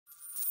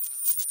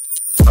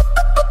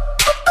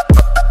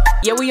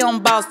Yeah, we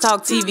on Boss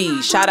Talk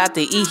TV. Shout out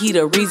to E. He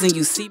the reason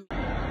you see me.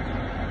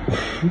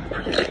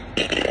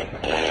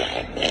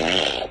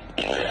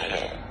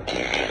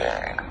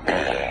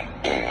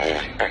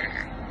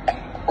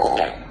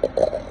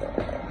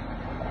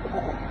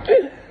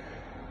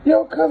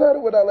 Yo, cuz I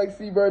went out like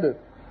Shmurda.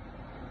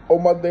 Oh,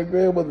 my dead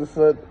grandmother,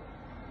 son.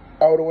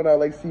 I would have went out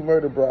like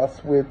Shmurda, bro. I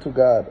swear to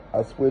God.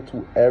 I swear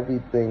to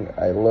everything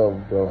I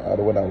love, bro. I would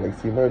have went out like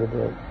Shmurda,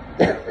 bro.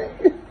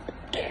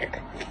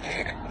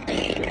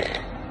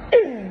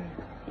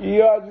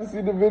 Y'all just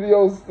see the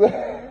videos.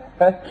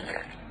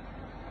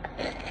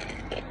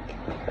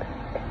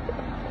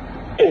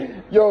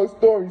 Yo,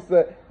 story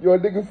said, yo, a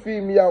nigga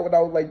feed me out when I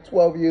was like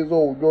 12 years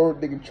old. Yo,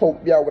 nigga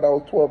choked me out when I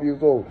was 12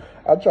 years old.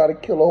 I tried to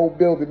kill a whole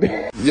building.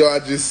 Yo, I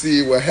just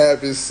see what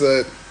happened,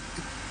 son.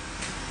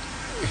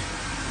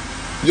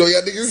 Yo,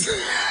 y'all niggas.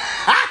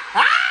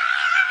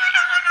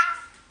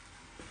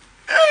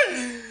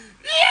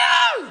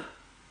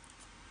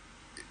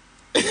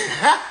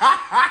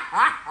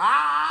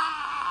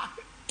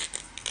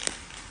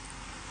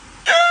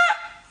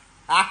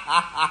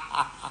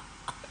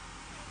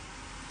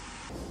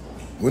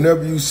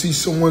 Whenever you see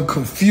someone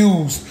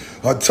confused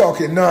or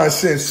talking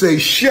nonsense, say,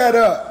 shut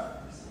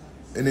up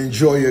and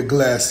enjoy your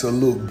glass of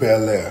Luke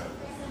Bel Air.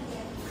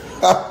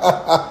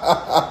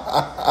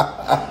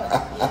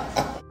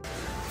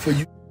 For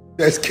you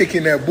that's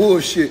kicking that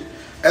bullshit,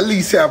 at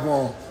least have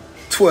on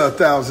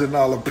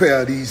 $12,000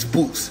 pair of these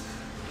boots.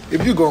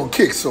 If you're gonna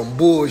kick some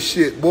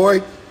bullshit,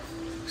 boy,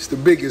 it's the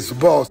biggest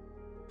boss.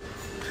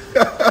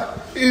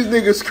 These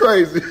niggas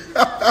crazy.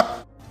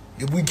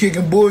 If we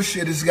kicking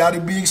bullshit, it's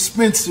gotta be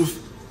expensive.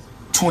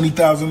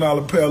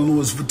 $20,000 pair of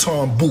Louis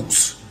Vuitton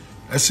boots.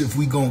 That's if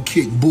we gonna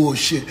kick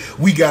bullshit.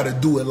 We gotta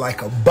do it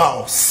like a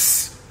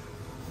boss.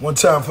 One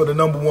time for the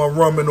 #1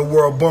 rum in the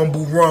world,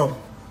 Bumble Rum.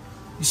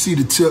 You see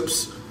the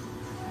tips?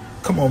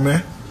 Come on,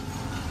 man.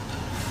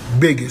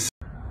 Biggest.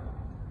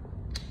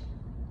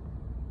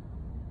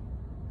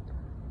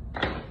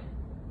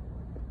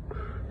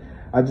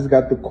 I just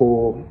got the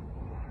call.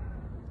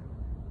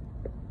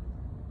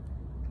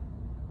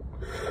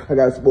 I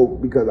got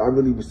smoke because I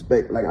really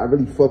respect, like, I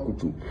really fuck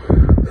with you.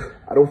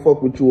 I don't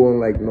fuck with you on,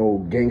 like,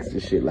 no gangster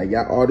shit. Like,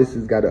 y'all artists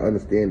got to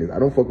understand this. I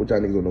don't fuck with y'all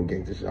niggas on no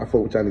gangster shit. I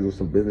fuck with y'all niggas with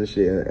some business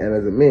shit and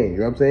as a man, you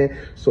know what I'm saying?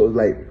 So, it's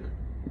like,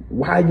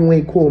 why you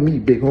ain't call me,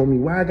 big homie?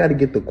 Why I got to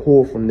get the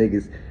call from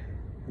niggas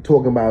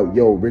talking about,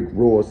 yo, Rick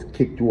Ross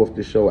kicked you off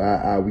the show.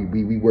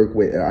 We work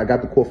with, I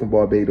got the call from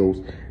Barbados.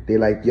 They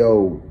like,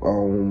 yo,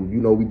 you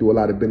know, we do a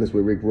lot of business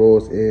with Rick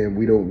Ross and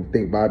we don't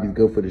think Bobby's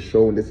good for the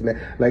show and this and that.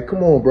 Like,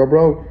 come on,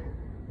 bro.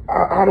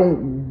 I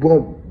don't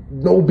want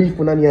no beef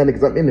with none of y'all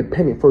niggas. I'm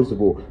independent, first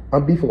of all.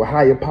 I'm beefing with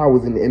higher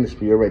powers in the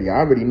industry already. I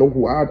already know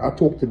who I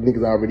talk to the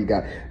niggas I already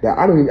got. That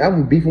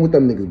I'm beefing with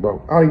them niggas,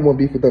 bro. I don't even want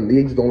beef with them.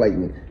 They just don't like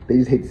me. They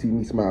just hate to see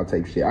me smile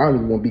type shit. I don't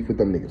even want beef with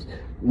them niggas.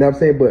 You know what I'm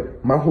saying?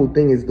 But my whole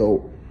thing is,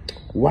 though,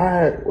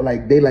 why,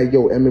 like, they like,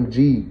 yo,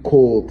 MMG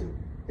called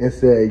and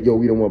said, yo,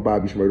 we don't want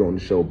Bobby Shmurda on the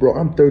show. Bro,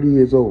 I'm 30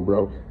 years old,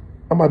 bro.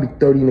 I might be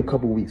 30 in a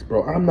couple weeks,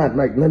 bro. I'm not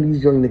like none of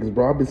these young niggas,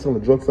 bro. I've been selling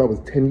drugs since I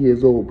was 10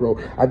 years old, bro.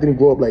 I didn't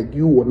grow up like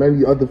you or none of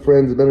your other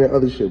friends or none of that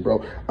other shit,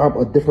 bro. I'm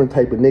a different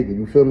type of nigga.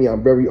 You feel me?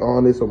 I'm very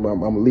honest. I'm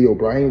a Leo,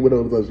 bro. I ain't with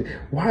all this other shit.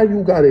 Why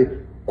you gotta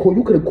call?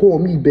 You could have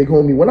called me, big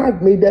homie. When I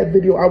made that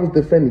video, I was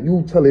defending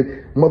you,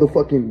 telling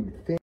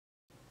motherfucking.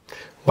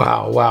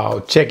 Wow.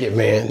 Check it,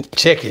 man.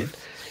 Check it.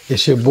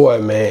 It's your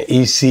boy, man,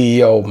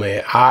 ECEO,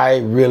 man. I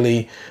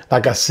really,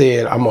 like I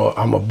said, I'm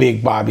a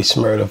big Bobby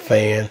Shmurda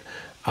fan.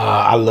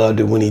 I loved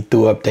it when he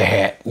threw up the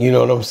hat. You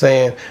know what I'm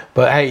saying?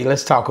 But hey,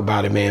 let's talk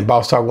about it, man.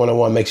 Boss Talk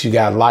 101. Make sure you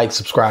guys like,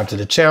 subscribe to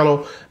the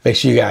channel. Make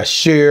sure you guys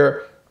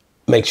share.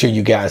 Make sure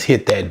you guys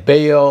hit that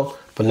bell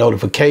for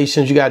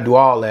notifications. You got to do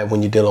all that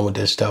when you're dealing with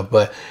this stuff.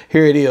 But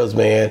here it is,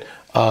 man.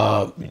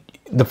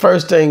 The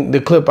first thing, the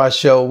clip I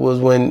showed was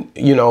when,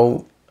 you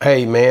know,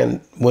 hey,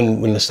 man,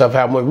 when the stuff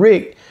happened with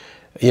Rick,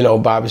 you know,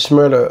 Bobby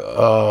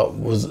Shmurda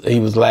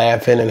was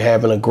laughing and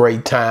having a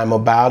great time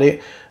about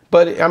it.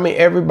 But I mean,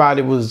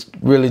 everybody was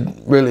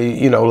really,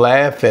 you know,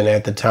 laughing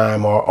at the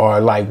time or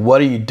like,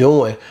 what are you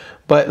doing?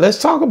 But let's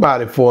talk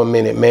about it for a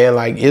minute, man.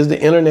 Like, is the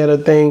internet a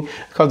thing?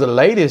 Because the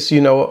latest, you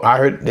know, I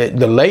heard that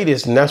the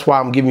latest, and that's why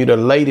I'm giving you the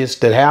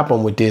latest that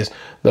happened with this.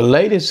 The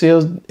latest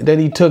is that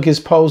he took his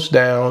post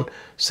down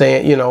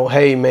saying, you know,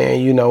 hey,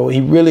 man, you know,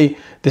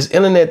 this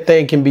internet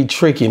thing can be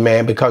tricky,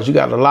 man, because you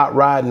got a lot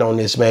riding on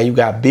this, man. You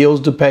got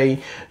bills to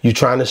pay. You're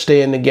trying to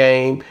stay in the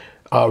game.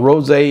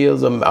 Rose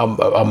is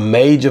a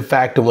major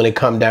factor when it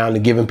comes down to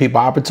giving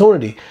people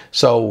opportunity.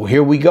 So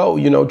here we go,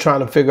 you know, trying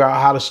to figure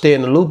out how to stay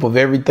in the loop of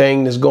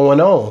everything that's going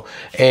on.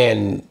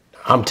 And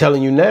I'm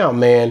telling you now,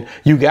 man,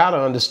 you got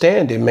to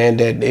understand it, man,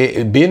 that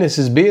business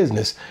is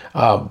business.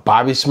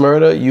 Bobby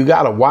Shmurda, you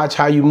got to watch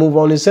how you move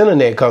on this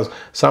internet, because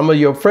some of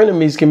your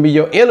frenemies can be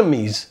your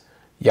enemies.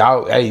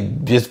 Y'all, hey,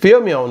 just feel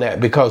me on that,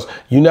 because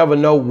you never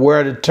know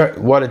where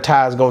the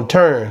tide's gonna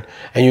turn,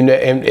 and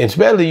and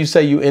especially you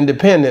say you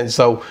independent,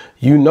 so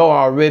you know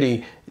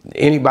already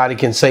anybody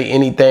can say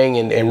anything.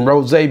 And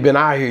Rose been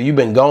out here. You've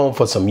been gone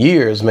for some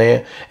years,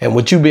 man. And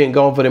with you being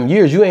gone for them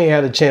years, you ain't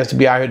had a chance to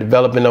be out here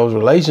developing those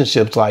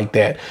relationships like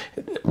that.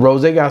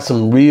 Rose got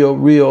some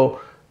real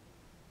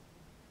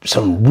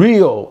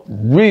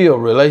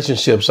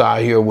relationships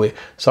out here with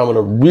some of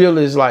the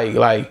realest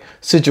like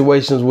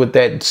situations with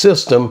that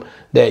system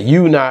that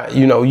you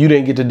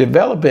didn't get to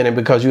develop in it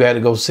because you had to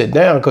go sit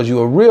down because you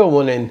were a real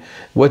one, and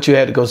what you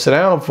had to go sit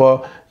down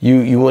for,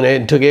 you went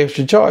ahead and took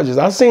extra charges.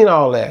 I seen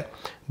all that,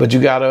 but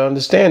you got to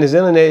understand this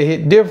internet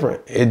hit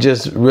different. It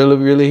just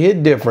really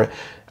hit different.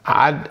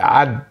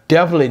 I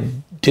definitely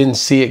didn't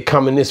see it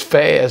coming this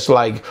fast.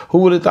 Like, who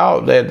would have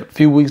thought that a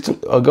few weeks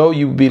ago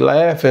you would be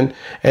laughing,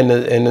 and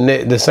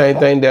the same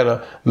thing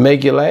that'll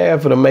make you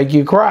laugh, it'll make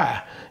you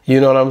cry. You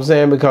know what I'm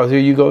saying? Because here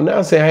you go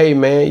now saying, hey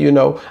man,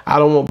 I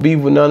don't want beef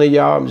with none of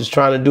y'all. I'm just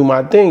trying to do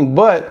my thing.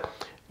 But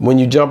when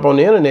you jump on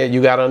the internet,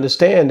 you got to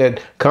understand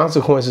that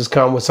consequences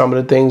come with some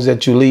of the things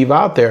that you leave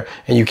out there,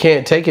 and you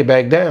can't take it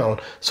back down.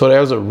 So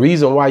there's a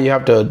reason why you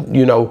have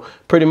to,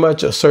 pretty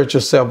much assert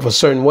yourself a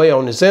certain way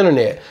on this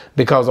internet,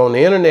 because on the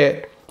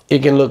internet,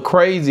 it can look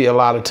crazy a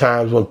lot of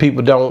times when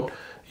people don't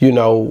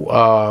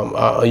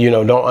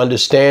don't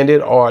understand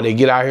it, or they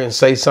get out here and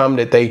say something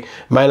that they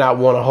might not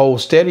want to hold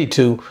steady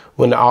to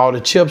when all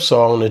the chips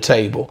are on the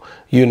table.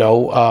 You're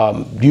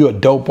a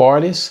dope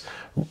artist.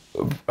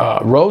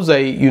 Rose,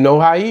 you know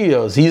how he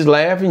is. He's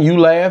laughing, you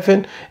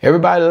laughing,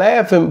 everybody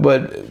laughing,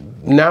 but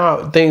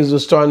now things are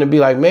starting to be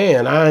like,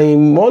 man, I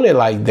ain't want it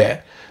like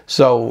that.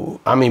 So,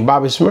 I mean,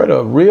 Bobby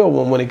Shmurda, a real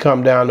one when it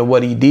come down to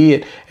what he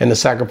did and the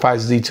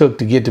sacrifices he took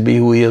to get to be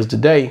who he is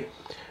today.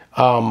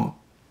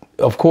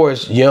 Of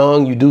course,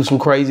 young, you do some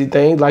crazy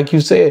things. Like you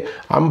said,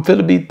 I'm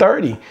finna be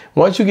 30.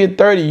 Once you get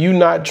 30, you're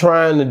not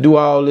trying to do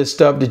all this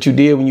stuff that you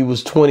did when you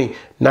was 20,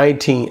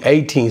 19,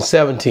 18,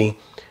 17.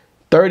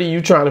 30,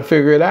 you trying to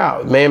figure it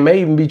out. Man,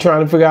 may even be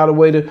trying to figure out a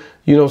way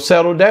to,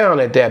 settle down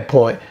at that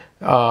point.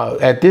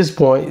 At this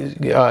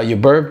point, your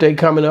birthday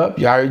coming up.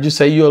 I heard you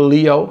say you're a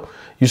Leo.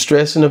 You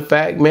stressing the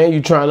fact, man, you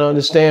trying to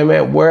understand,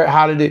 man,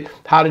 how did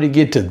it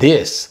get to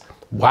this?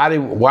 Why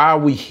are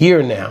we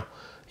here now?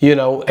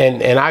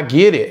 And I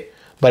get it.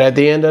 But at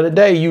the end of the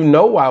day,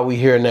 why we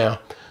here now.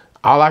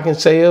 All I can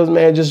say is,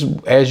 man, just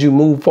as you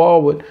move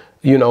forward,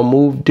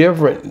 move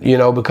different,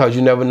 because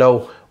you never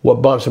know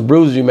what bumps and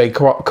bruises you may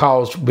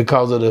cause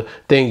because of the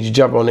things you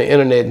jump on the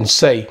internet and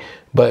say.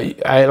 But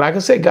like I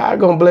said, God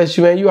gonna bless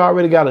you, man. You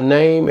already got a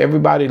name.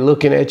 Everybody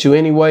looking at you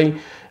anyway.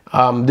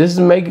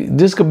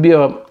 This could be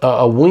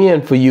a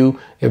win for you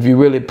if you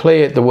really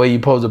play it the way you're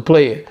supposed to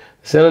play it.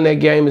 This internet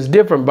game is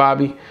different,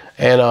 Bobby.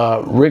 And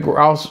Ricky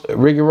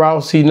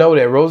Ross, he know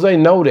that. Rose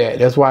know that.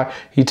 That's why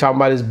he talking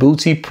about his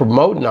boots. He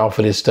promoting off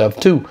of this stuff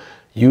too.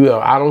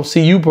 I don't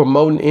see you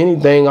promoting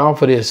anything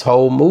off of this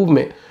whole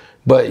movement,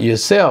 but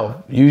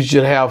yourself. You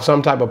should have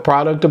some type of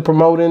product to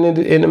promote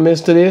in the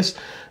midst of this.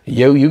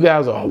 You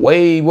guys are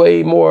way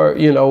more.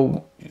 You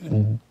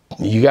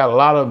got a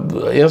lot of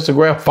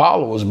Instagram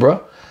followers,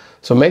 bro.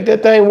 So make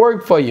that thing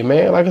work for you,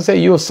 man. Like I said,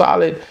 you're a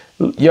solid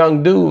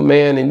young dude,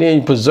 man, and then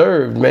you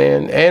preserved,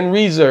 man, and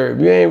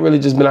reserved. You ain't really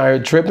just been out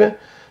here tripping.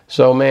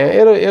 So, man,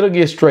 it'll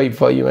get straight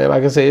for you, man.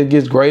 Like I said, it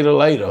gets greater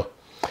later.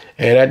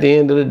 And at the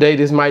end of the day,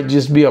 this might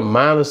just be a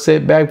minor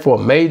setback for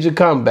a major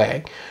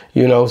comeback.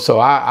 So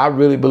I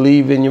really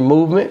believe in your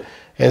movement.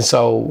 And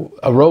so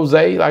Rose,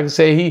 like I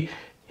said,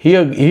 he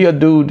a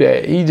dude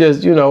that he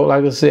just,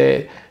 like I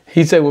said,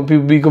 he said when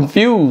people be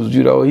confused,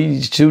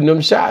 he's shooting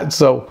them shots.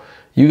 So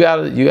you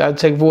gotta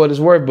take for what it's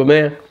worth. But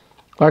man,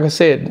 like I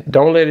said,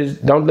 don't let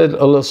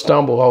a little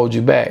stumble hold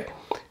you back.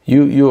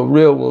 You're a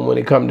real one when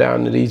it come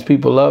down to these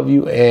people love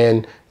you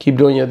and keep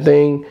doing your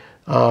thing.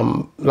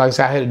 Like I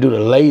said, I had to do the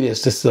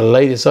latest. This is the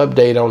latest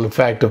update on the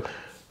fact of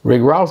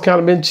Rick Ross kind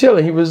of been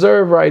chilling. He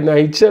reserved right now.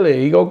 He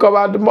chilling. He gonna come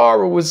out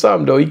tomorrow with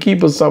something though. He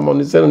keeping something on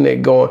this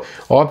internet going.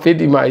 Or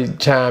 50 might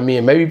chime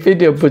in. Maybe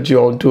 50 will put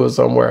you on tour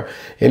somewhere.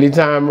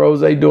 Anytime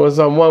Rose doing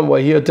something one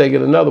way, he'll take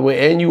it another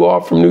way. And you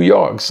are from New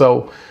York,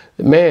 so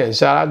man,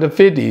 shout out to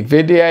 50.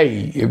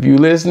 58. If you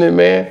listening,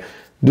 man,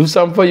 do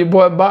something for your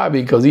boy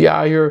Bobby, because he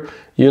out here,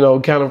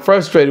 kind of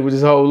frustrated with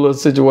this whole little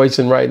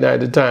situation right now at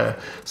the time.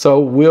 So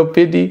will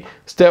 50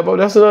 step up?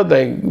 That's another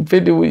thing.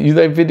 50, you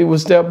think 50 will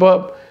step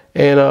up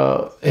and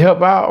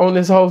help out on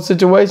this whole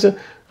situation?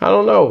 I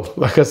don't know.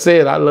 Like I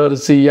said, I love to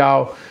see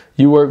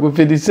you work with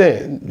 50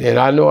 Cent. And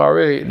I know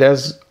already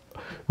that's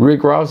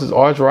Rick Ross's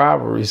arch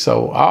rivalry.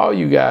 So all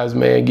you guys,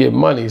 man, get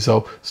money.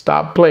 So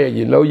stop playing.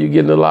 You're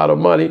getting a lot of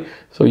money.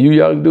 So you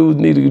young dudes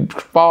need to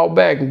fall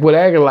back and quit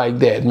acting like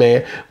that,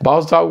 man.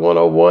 Boss Talk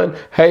 101.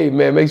 Hey,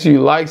 man, make sure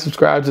you like,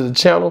 subscribe to the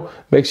channel.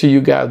 Make sure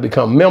you guys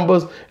become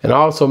members. And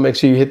also make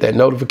sure you hit that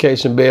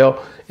notification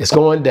bell. It's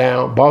going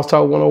down. Boss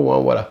Talk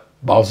 101. What a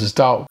boss's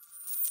talk.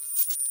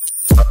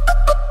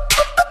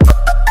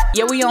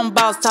 Yeah, we on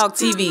Boss Talk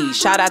TV.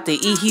 Shout out to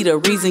E. He the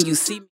reason you see me.